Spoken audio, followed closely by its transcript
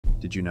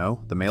Did you know?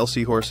 The male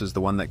seahorse is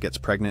the one that gets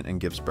pregnant and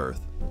gives birth.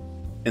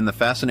 In the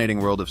fascinating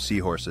world of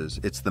seahorses,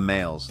 it's the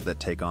males that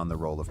take on the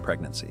role of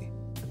pregnancy.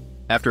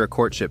 After a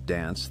courtship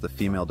dance, the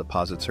female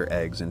deposits her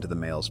eggs into the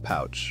male's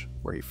pouch,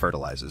 where he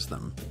fertilizes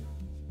them.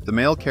 The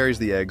male carries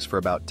the eggs for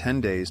about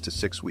 10 days to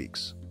 6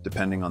 weeks,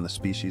 depending on the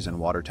species and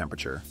water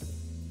temperature.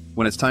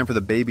 When it's time for the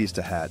babies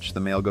to hatch,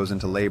 the male goes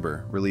into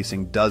labor,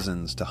 releasing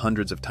dozens to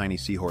hundreds of tiny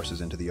seahorses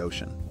into the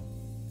ocean.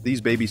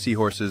 These baby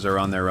seahorses are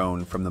on their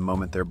own from the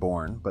moment they're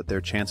born, but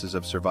their chances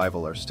of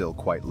survival are still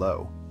quite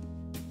low.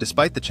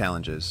 Despite the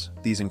challenges,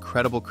 these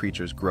incredible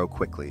creatures grow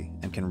quickly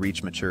and can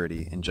reach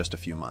maturity in just a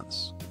few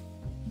months.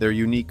 Their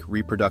unique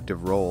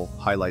reproductive role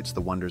highlights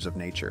the wonders of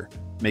nature,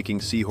 making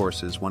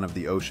seahorses one of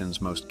the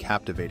ocean's most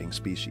captivating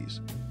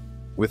species.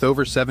 With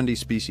over 70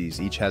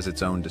 species, each has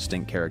its own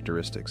distinct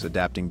characteristics,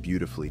 adapting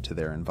beautifully to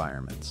their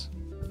environments.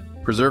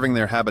 Preserving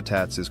their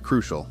habitats is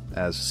crucial,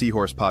 as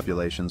seahorse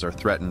populations are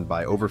threatened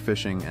by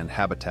overfishing and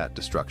habitat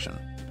destruction.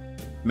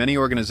 Many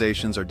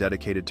organizations are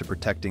dedicated to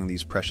protecting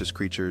these precious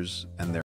creatures and their